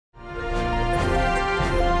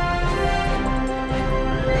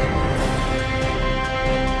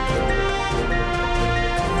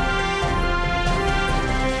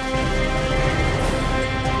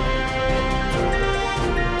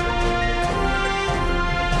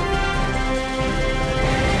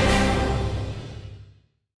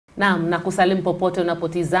Naam, na kusalimu popote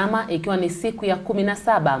unapotizama, ikiwa ni siku ya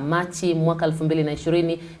 17 Machi mwaka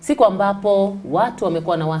 2020, siku ambapo watu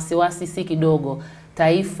wamekuwa na wasiwasi si kidogo.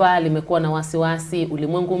 Taifa limekuwa na wasiwasi,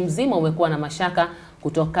 ulimwengu mzima umekuwa na mashaka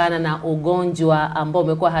kutokana na ugonjwa ambao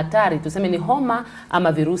umekuwa hatari, tuseme ni homa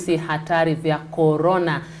ama virusi hatari vya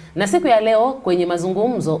corona. Na siku ya leo kwenye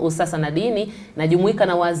mazungumzo Usasa na Dini, najumuika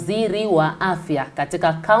na waziri wa afya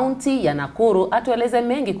katika kaunti ya Nakuru atueleze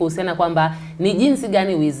mengi kuhusiana kwamba ni jinsi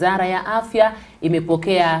gani wizara ya afya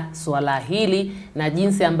imepokea swala hili na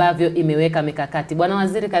jinsi ambavyo imeweka mikakati. Bwana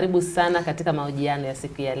waziri, karibu sana katika mahojiano ya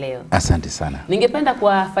siku ya leo. Asante sana. Ningependa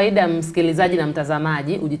kwa faida msikilizaji na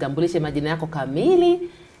mtazamaji ujitambulishe majina yako kamili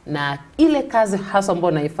na ile kazi hasa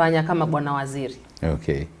ambayo unaifanya kama bwana waziri.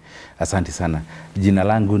 Okay. Asante sana. Jina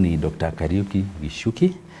langu ni Dr. Kariuki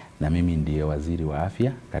na mimi ndiye waziri wa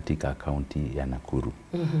afya katika kaunti ya Nakuru.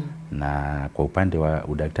 Na kwa upande wa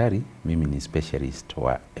udaktari, mimi ni specialist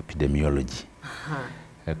wa epidemiology.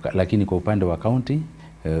 Lakini kwa upande wa kaunti,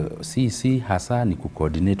 sisi hasa ni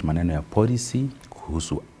kucoordinate maneno ya policy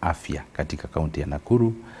kuhusu afya katika kaunti ya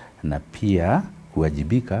Nakuru na pia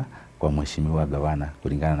kuwajibika kwa mheshimiwa gavana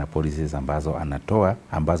kulingana na policies ambazo anatoa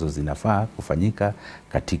ambazo zinafaa kufanyika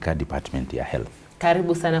katika department ya health.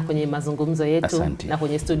 Karibu sana kwenye mazungumzo yetu. Asante. Na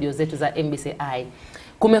kwenye studio zetu za MBCI.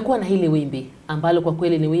 Kumekuwa na hili wimbi ambalo kwa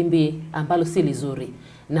kweli ni wimbi ambalo si lizuri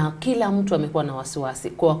na kila mtu amekuwa na wasiwasi,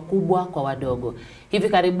 kwa wakubwa kwa wadogo. Hivi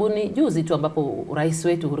karibuni juzi tu ambapo rais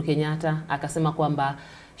wetu Uhuru Kenyatta akasema kwamba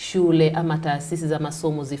shule ama taasisi za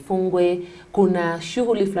masomo zifungwe. Kuna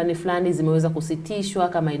shughuli fulani zimeweza kusitishwa,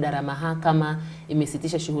 kama idara ya mahakama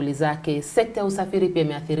imesitisha shughuli zake, sekta ya usafiri pia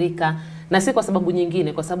imeathirika, na si kwa sababu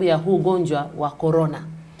nyingine, kwa sababu ya huu ugonjwa wa corona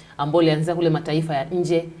ambao ulianza kule mataifa ya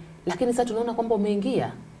nje, lakini sasa tunaona kwamba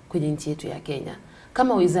umeingia kwenye nchi yetu ya Kenya.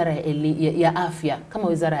 Kama wizara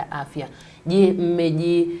ya afya, je,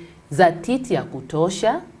 mmejizatiti ya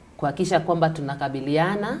kutosha kuhakikisha kwamba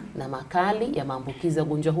tunakabiliana na makali ya maambukizi ya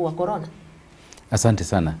ugonjwa huu wa corona? Asante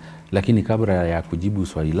sana. Lakini kabla ya kujibu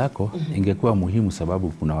swali lako, ingekuwa muhimu sababu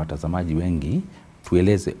kuna watazamaji wengi,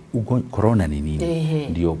 tueleze corona ni nini,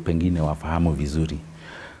 ndio pengine wafahamu vizuri.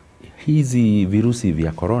 Hizi virusi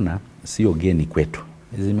vya corona sio geni kwetu.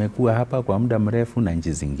 Zimekuwa hapa kwa muda mrefu na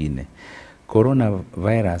nchi zingine. Corona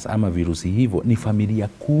virus ama virusi hivyo ni familia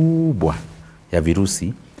kubwa ya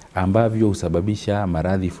virusi ambavyo husababisha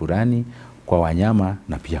maradhi fulani kwa wanyama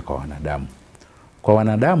na pia kwa wanadamu. Kwa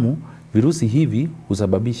wanadamu, virusi hivi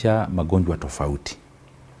husababisha magonjwa tofauti.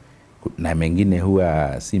 Na mengine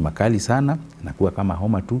huwa si makali sana, na kuwa kama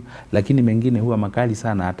homa tu, lakini mengine huwa makali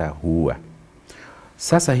sana hata huua.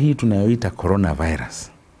 Sasa hii tunayoita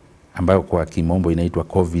coronavirus, ambayo kwa kimombo inaitwa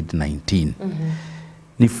COVID-19,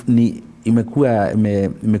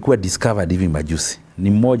 imekuwa discovered hivi majuzi.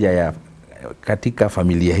 Ni mmoja ya katika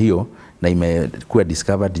familia hiyo na imekuwa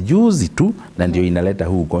discovered juzi tu, na ndio inaleta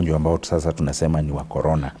huu ugonjwa ambao sasa tunasema ni wa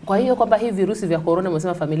corona. Kwa hiyo kwamba hivi virusi vya corona,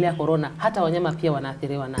 umesema familia ya corona, hata wanyama pia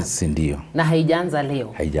wanaathiriwa nazo. Si ndio? Na haijaanza leo.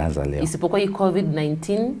 Haijaanza leo. Isipokuwa hii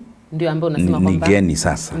COVID-19 ndio ambayo unasema kwamba ni geni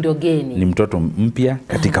sasa. Ndio geni. Ni mtoto mpya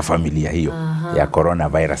katika familia hiyo ya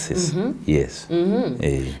coronaviruses. Yes.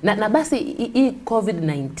 Na basi hii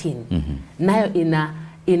COVID-19 nayo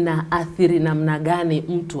inaathiri namna gani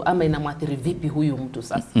mtu, ama inamwathiri vipi huyu mtu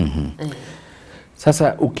sasa?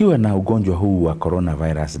 Sasa ukiwa na ugonjwa huu wa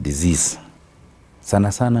coronavirus disease,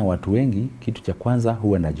 sana sana watu wengi, kitu cha kwanza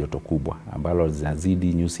huwa na joto kubwa ambalo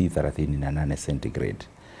zinazidi nyuzi 38 centigrade.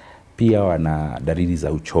 Pia wana dalili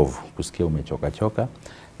za uchovu, kusikia umechoka,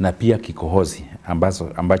 na pia kikohozi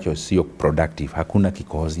ambacho sio productive. Hakuna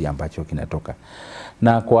kikohozi ambacho kinatoka.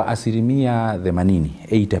 Na kwa asilimia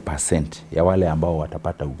 80% ya wale ambao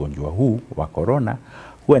watapata ugonjwa huu wa corona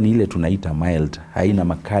huwa ni ile tunaita mild, haina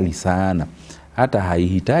makali sana, hata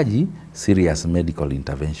haihitaji serious medical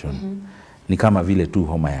intervention. Ni kama vile tu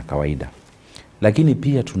homa ya kawaida. Lakini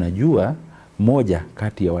pia tunajua 1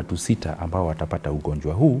 kati ya watu 6 ambao watapata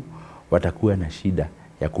ugonjwa huu watakuwa na shida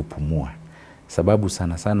ya kupumua. Sababu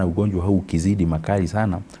sana sana ugonjwa huu ukizidi makali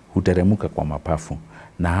sana huteremuka kwa mapafu,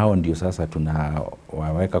 na hao ndio sasa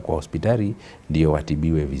tunawaweka kwa hospitali ndio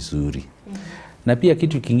watibiwe vizuri. Na pia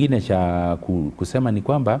kitu kingine cha kusema ni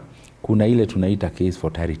kwamba kuna ile tunaita case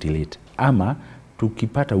fatality rate, ama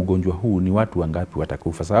tukipata ugonjwa huu ni watu wangapi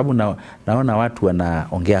watakufa. Sababu naona watu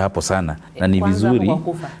wanaongea hapo sana, na ni vizuri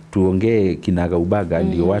tuongee kinaga ubaga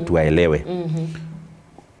ndio watu waelewe.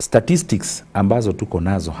 Statistics ambazo tuko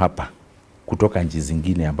nazo hapa kutoka nchi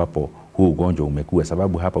zingine ambapo huu ugonjwa umekuwa,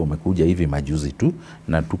 sababu hapa umekuja hivi majuzi tu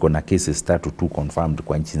na tuko na cases 3 tu confirmed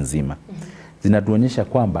kwa nchi nzima. Zinatuonyesha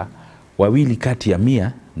kwamba 2 kati ya 100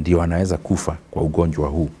 ndio wanaweza kufa kwa ugonjwa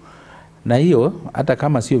huu. Na hiyo hata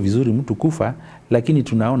kama sio vizuri mtu kufa, lakini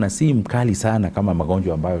tunaona si mkali sana kama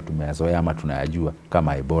magonjwa ambayo tumeyazoea ama tunayajua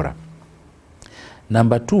kama Ebola.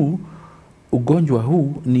 Namba 2, ugonjwa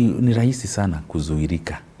huu ni rahisi sana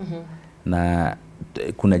kuzuirika. Na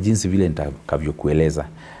kuna jinsi vile nitakavyokueleza.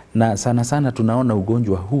 Na sana sana tunaona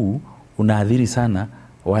ugonjwa huu unaathiri sana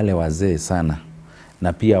wale wazee sana.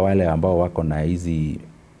 Na pia wale ambao wako na hizi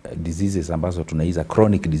diseases ambazo tunaiza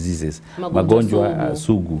chronic diseases, magonjwa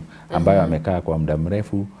sugu ambayo amekaa kwa muda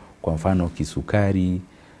mrefu, kwa mfano kisukari,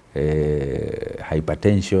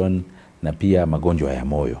 hypertension na pia magonjwa ya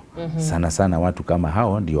moyo. Sana sana watu kama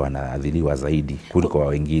hao ndio wanaathiriwa zaidi kuliko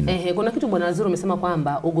wengine. Kuna kitu Bwana Waziri umesema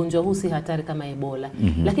kwamba ugonjwa huu si hatari kama Ebola.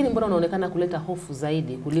 Lakini mbona unaonekana kuleta hofu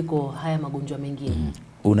zaidi kuliko haya magonjwa mengine?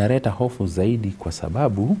 Unaleta hofu zaidi kwa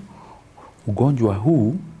sababu ugonjwa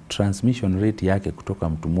huu transmission rate yake kutoka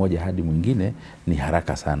mtu mmoja hadi mwingine ni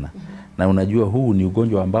haraka sana. Na unajua huu ni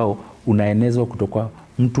ugonjwa ambao unaenezwa kutoka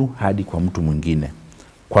mtu hadi kwa mtu mwingine.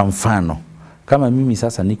 Kwa mfano, kama mimi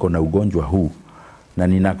sasa niko na ugonjwa huu na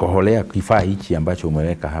ninakoholea kifaa hichi ambacho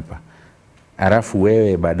umeweka hapa, halafu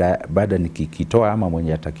wewe baada nikikitoa ama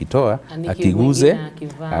mwenye atakitoa akiguze,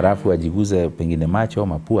 halafu ajiguze pengine macho,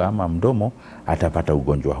 mapua ama mdomo, atapata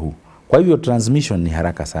ugonjwa huu. Kwa hivyo transmission ni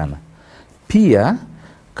haraka sana. Pia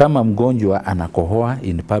kama mgonjwa anakohoa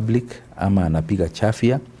in public ama anapiga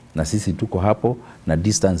chafya na sisi tuko hapo na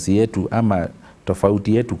distance yetu ama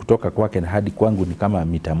tofauti yetu kutoka kwake na hadi kwangu ni kama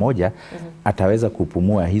mita 1, ataweza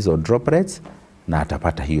kupumua hizo droplets na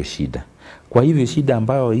atapata hiyo shida. Kwa hivyo shida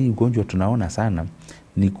ambayo hii ugonjwa tunaona sana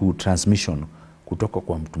ni transmission kutoka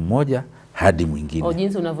kwa mtu mmoja hadi mwingine.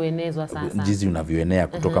 Jinsi unavyoenezwa sasa. Jinsi unavyoenea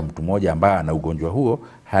kutoka mtu mmoja ambaye ana ugonjwa huo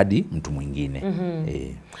hadi mtu mwingine.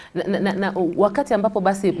 Na wakati ambapo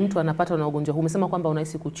basi mtu anapata na ugonjwa huu, umesema kwamba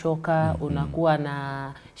unahisi kuchoka, unakuwa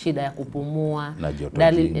na shida ya kupumua,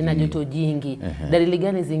 na joto jingi. Dalili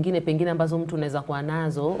gani zingine pengine ambazo mtu unaweza kuwa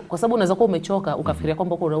nazo? Kwa sababu unaweza kuwa umechoka ukafikiria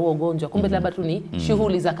kwamba uko na huo ugonjwa, kumbe labda tu ni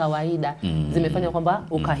shughuli za kawaida zimefanya kwamba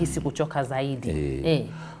ukahisi kuchoka zaidi.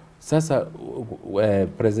 Sasa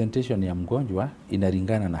presentation ya mgonjwa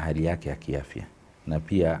inalingana na hali yake ya kiafya. Na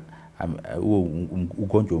pia huo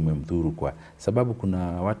ugonjwa umemdhuru kwa sababu kuna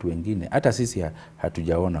watu wengine, hata sisi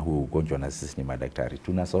hatujaona huo ugonjwa na sisi ni madaktari,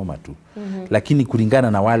 tunasoma tu. Lakini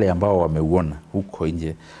kulingana na wale ambao wameuona huko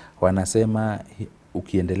nje, wanasema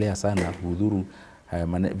ukiendelea sana hudhuru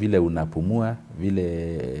vile unapumua,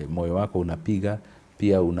 vile moyo wako unapiga,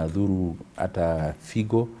 pia unadhuru hata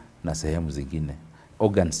figo na sehemu zingine,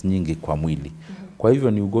 organs nyingi kwa mwili. Kwa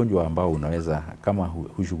hivyo ni ugonjwa ambao unaweza, kama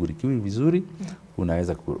hushughulikiwi vizuri,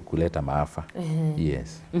 unaweza kuleta maafa.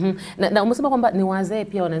 Yes. Na umesema kwamba ni wazee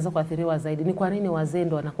pia wanaweza kuathiriwa zaidi. Ni kwa nini wazee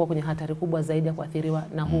ndio wanakuwa kwenye hatari kubwa zaidi ya kuathiriwa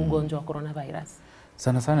na huu ugonjwa wa coronavirus?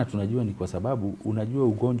 Sana sana tunajua ni kwa sababu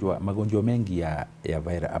unajua magonjwa mengi ya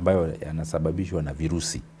virus ambayo yanasababishwa na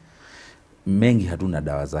virusi mengi hatuna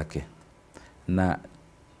dawa zake. Na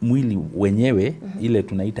mwili wenyewe ile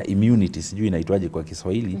tunaita immunity, sijui inaitwaje kwa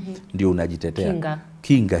Kiswahili, ndio unajitetea.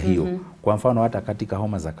 Kinga hiyo. Kwa mfano hata katika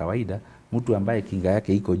homa za kawaida, mtu ambaye kinga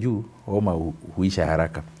yake iko juu, homa huisha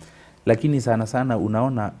haraka. Lakini sana sana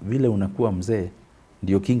unaona vile unakuwa mzee,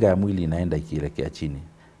 ndio kinga ya mwili inaenda ikielekea chini.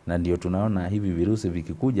 Na ndio tunaona hivi virusi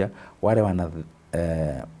vikikuja, wale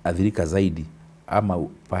wanaathirika zaidi ama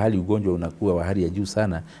pahali ugonjwa unakuwa wa hali ya juu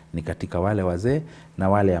sana ni katika wale wazee na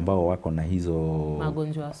wale ambao wako na hizo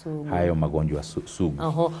magonjwa sugu. Hayo magonjwa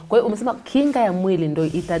sugu. Kwa hiyo umesema kinga ya mwili ndio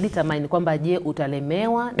itadetermine kwamba je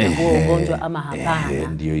utalemewa na huo ugonjwa ama hapana.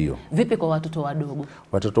 Ndio hiyo. Vipi kwa watoto wadogo?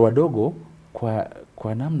 Watoto wadogo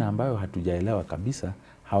kwa namna ambayo hatujaelewa kabisa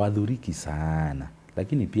hawadhuriki sana,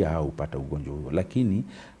 lakini pia hao hupata ugonjwa huo. Lakini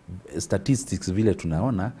statistics vile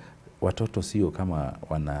tunaona watoto sio kama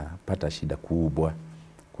wanapata shida kubwa.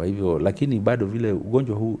 Kwa hivyo lakini bado vile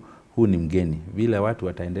ugonjwa huu ni mgeni, vile watu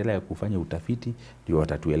wataendelea kufanya utafiti ndio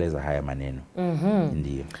watatueleza haya maneno.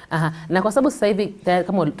 Ndio. Na kwa sababu sasa hivi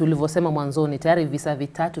kama tulivyosema mwanzoni tayari visa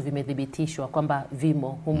 3 vimethibitishwa kwamba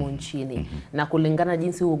vimo humu nchini. Na kulingana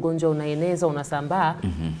jinsi huu ugonjwa unaeneza, unasambaa,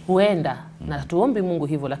 huenda na tuombi Mungu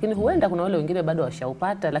hivyo, lakini huenda kuna wale wengine bado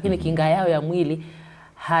washaupata lakini kinga yao ya mwili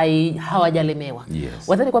hawajalemewa.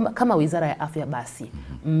 Wadhani kwamba kama Wizara ya Afya basi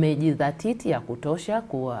mmejidhatiti ya kutosha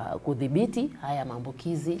kudhibiti haya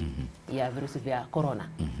maambukizi ya virusi vya corona?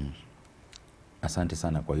 Asante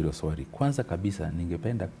sana kwa hilo swali. Kwanza kabisa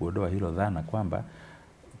ningependa kuondoa hilo dhana kwamba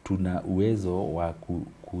tuna uwezo wa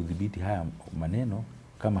kudhibiti haya maneno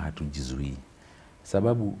kama hatujizuii.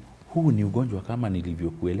 Sababu huu ni ugonjwa kama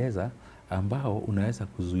nilivyokueleza ambao unaweza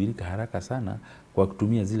kuzuilika haraka sana kwa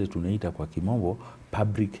kutumia zile tunaita kwa kimombo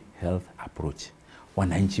public health approach,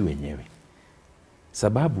 wananchi wenyewe.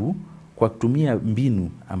 Sababu kwa kutumia mbinu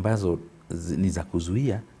ambazo ni za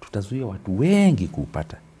kuzuia, tutazuia watu wengi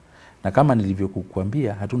kuupata. Na kama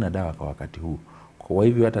nilivyokuambia, hatuna dawa kwa wakati huu. Kwa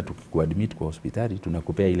hivyo hata tukikuadmit kwa hospitali,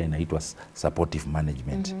 tunakupea ile inaitwa supportive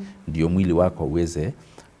management. Ndio mwili wako uweze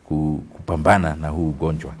kupambana na huu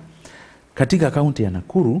ugonjwa. Katika kaunti ya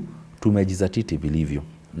Nakuru tumejizatiti vilivyo.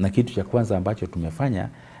 Na kitu cha kwanza ambacho tumefanya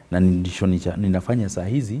na ninafanya saa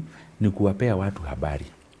hizi ni kuwapea watu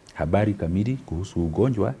habari kamili kuhusu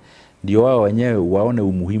ugonjwa, ndio wao wenyewe waone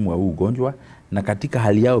umuhimu wa huu ugonjwa, na katika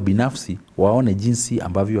hali yao binafsi waone jinsi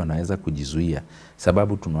ambavyo wanaweza kujizuia.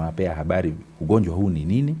 Sababu tunawapea habari ugonjwa huu ni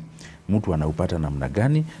nini, mtu anaupata namna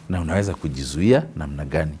gani, na unaweza kujizuia namna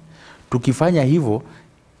gani. Tukifanya hivyo,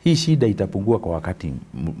 hii shida itapungua kwa wakati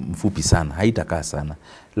mfupi sana, haitakaa sana.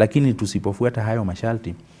 Lakini tusipofuata hayo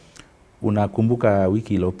masharti, unakumbuka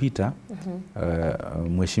wiki iliyopita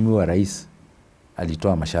Mheshimiwa Rais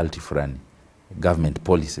alitoa masharti fulani, government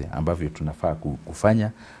policy, ambavyo tunafaa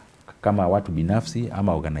kufanya kama watu binafsi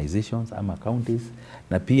ama organizations ama counties.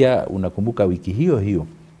 Na pia unakumbuka wiki hiyo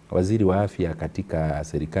waziri wa afya katika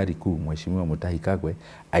serikali kuu Mheshimiwa Mutahi Kagwe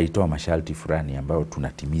alitoa masharti fulani ambayo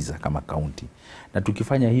tunatimiza kama county. Na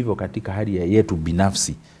tukifanya hivyo katika hali yetu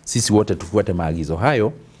binafsi, sisi wote tufuate maagizo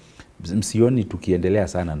hayo, msioni tukiendelea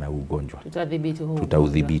sana na ugonjwa.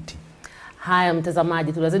 Tutaudhibiti. Haya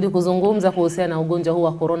mtazamaji, tunazidi kuzungumza kuhusiana na ugonjwa huu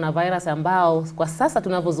wa coronavirus ambao kwa sasa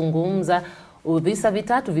tunavyozungumza visa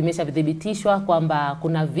vitatu vimeshathibitishwa, kwamba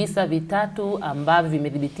kuna visa vitatu ambavyo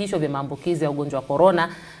vimethibitishwa vya maambukizi ya ugonjwa wa corona,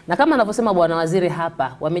 na kama anavyosema bwana waziri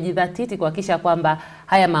hapa, wamejidhatiti kuhakikisha kwamba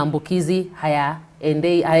haya maambukizi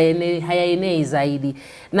hayaenei zaidi.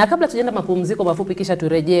 Na kabla tujaenda mapumziko mafupi kisha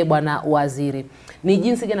turejee, bwana waziri, ni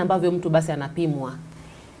jinsi gani ambavyo mtu basi anapimwa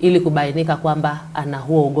ili kubainika kwamba ana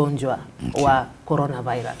huo ugonjwa wa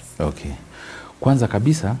coronavirus? Okay. Kwanza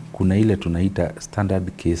kabisa kuna ile tunaita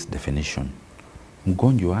standard case definition.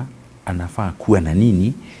 Mgonjwa anafaa kuwa na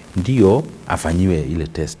nini ndio afanyiwe ile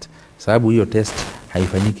test. Sababu hiyo test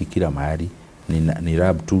haifanyiki kila mahali, ni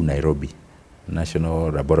lab tu Nairobi,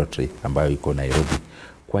 National Laboratory ambayo iko Nairobi.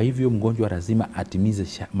 Kwa hivyo mgonjwa lazima atimize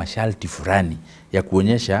masharti fulani ya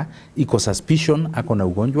kuonyesha iko suspicion ako na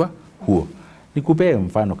ugonjwa huo. Nikupee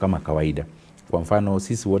mfano kama kawaida. Kwa mfano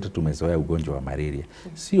sisi wote tumezoea ugonjwa wa malaria.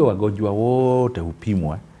 Sio wagonjwa wote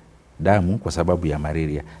hupimwa damu kwa sababu ya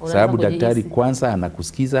malaria. Sababu daktari kwanza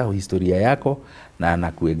anakusikiza historia yako na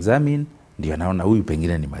anakuexamine, ndio anaona huyu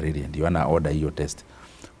pengine ni malaria, ndio ana order hiyo test.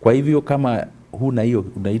 Kwa hivyo kama huna hiyo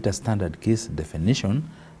unaita standard case definition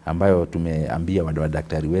ambayo tumeambia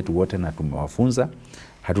daktari wetu wote na tumewafunza,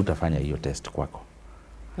 hatutafanya hiyo test kwako.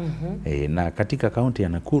 Na katika kaunti ya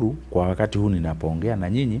Nakuru kwa wakati huu ninapoongea na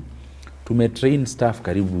nyinyi, tumetrain staff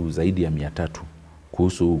karibu zaidi ya 300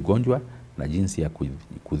 kuhusu ugonjwa na jinsi ya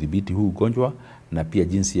kudhibiti huu ugonjwa, na pia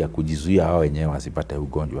jinsi ya kujizuia hao wenyewe wasipate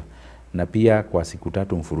ugonjwa. Na pia kwa siku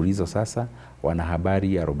 3 mfululizo sasa,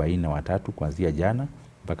 wanahabari 43 kuanzia jana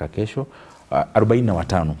mpaka kesho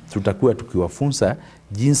 45 tutakuwa tukiwafunza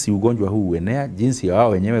jinsi ugonjwa huu uenea, jinsi ya wao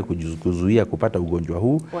wenyewe kuzuia kupata ugonjwa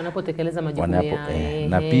huu wanapotekeleza majukumu yao.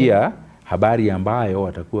 Na pia habari ambayo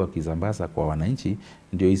watakuwa wakizambaza kwa wananchi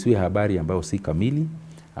ndio isiwe habari ambayo si kamili,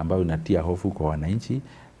 ambayo inatia hofu kwa wananchi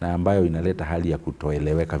na ambayo inaleta hali ya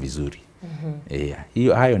kutoeleweka vizuri.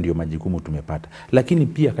 Hayo ndio majukumu tumepata. Lakini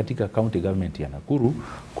pia katika county government ya Nakuru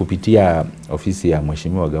kupitia ofisi ya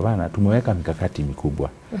Mheshimiwa Gavana tumeweka mikakati mikubwa.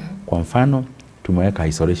 Kwa mfano tumeweka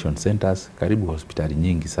isolation centers karibu hospitali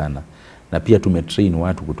nyingi sana, na pia tumetrain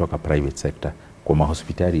watu kutoka private sector kwa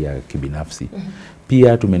mahospitali ya kibinafsi.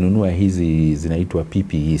 Pia tumenunua hizi zinaitwa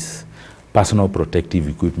PPEs, personal protective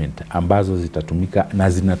equipment, ambazo zitatumika na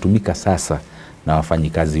zinatumika sasa na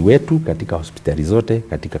wafanyikazi wetu katika hospitali zote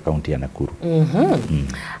katika kaunti ya Nakuru.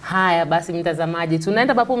 Haya basi mtazamaji,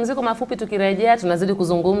 tunaenda mapumziko mafupi, tukirejea tunazidi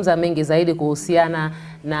kuzungumza mengi zaidi kuhusiana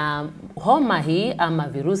na homa hii ama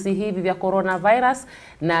virusi hivi vya coronavirus,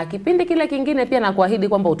 na kipindi kile kingine pia na kuahidi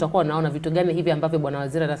kwamba utakuwa unaona vitu gani hivi ambavyo bwana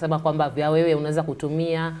waziri anasema kwamba vya wewe unaweza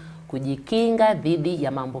kutumia kujikinga dhidi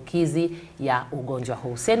ya maambukizi ya ugonjwa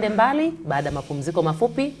huu. Sende mbali, baada ya mapumziko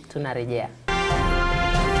mafupi tunarejea.